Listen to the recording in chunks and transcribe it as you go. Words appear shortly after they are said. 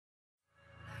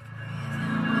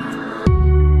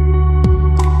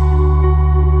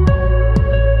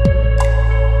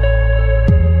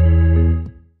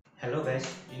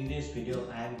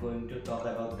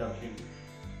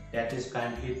that is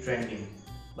currently trending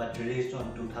but released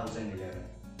on 2011.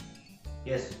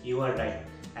 Yes, you are right.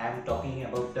 I am talking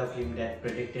about the film that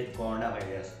predicted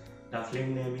coronavirus. The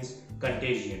film name is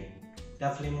Contagion. The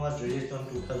film was released on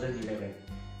 2011,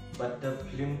 but the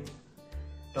film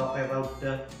talk about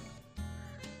the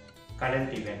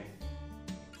current event.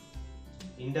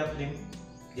 In the film,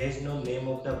 there is no name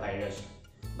of the virus,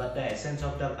 but the essence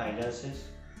of the viruses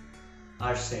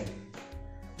are same.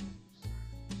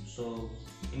 So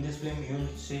in this film you will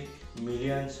see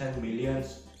millions and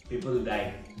millions people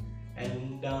die,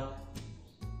 and the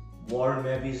world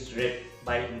map is red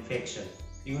by infection.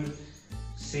 You will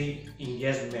see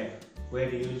India's map where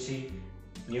you will see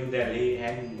New Delhi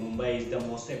and Mumbai is the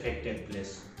most affected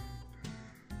place.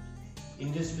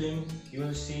 In this film you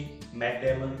will see Mat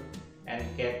Damon and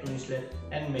Winslet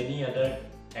and many other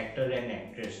actors and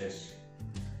actresses.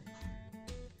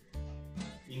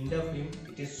 In the film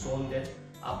it is shown that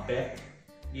a bat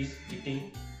is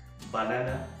eating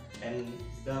banana and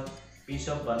the piece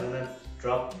of banana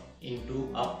dropped into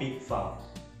a pig farm,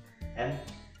 and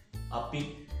a pig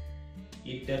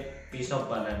eat that piece of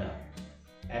banana,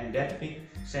 and that pig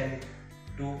sent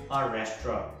to a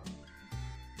restaurant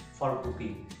for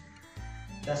cooking.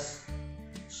 The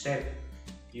chef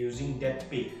using that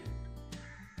pig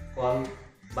called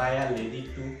by a lady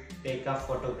to take a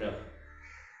photograph.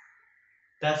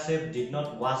 The chef did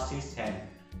not wash his hand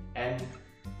and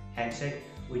handshake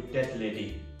with that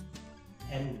lady,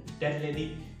 and that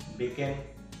lady became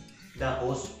the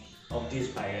host of this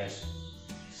virus.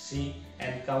 She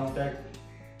encountered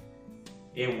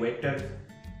a waiter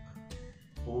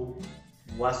who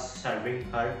was serving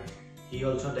her. He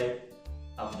also died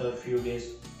after a few days.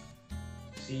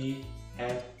 She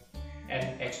had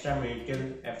an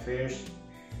extramarital affairs.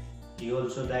 He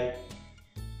also died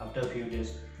after a few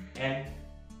days, and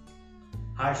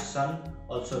her son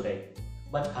also died,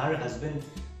 but her husband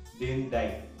didn't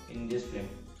die in this film.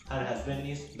 Her husband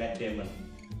is Mat Damon.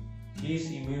 He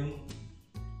is immune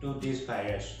to this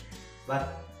virus,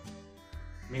 but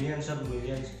millions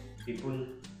people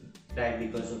die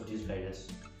because of this virus.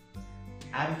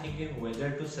 I am thinking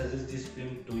whether to suggest this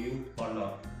film to you or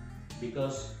not,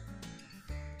 because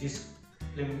this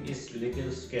film is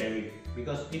little scary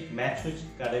because it matches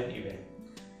with current event.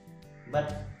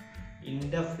 But in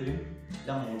the film,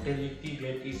 the mortality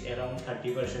rate is around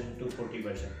 30% to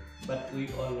 40%. But we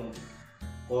all know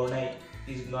corona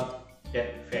is not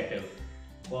that fatal.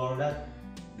 Corona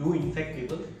do infect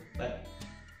people, but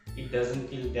it doesn't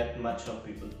kill that much of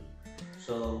people.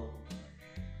 So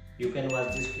you can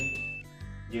watch this film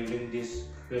during this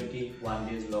 21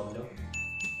 days lockdown.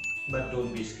 But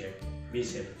don't be scared. Be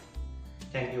safe.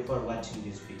 Thank you for watching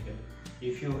this video.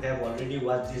 If you have already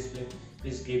watched this film,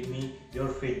 please give me your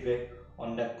feedback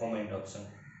on the comment option.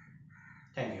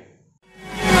 Thank you.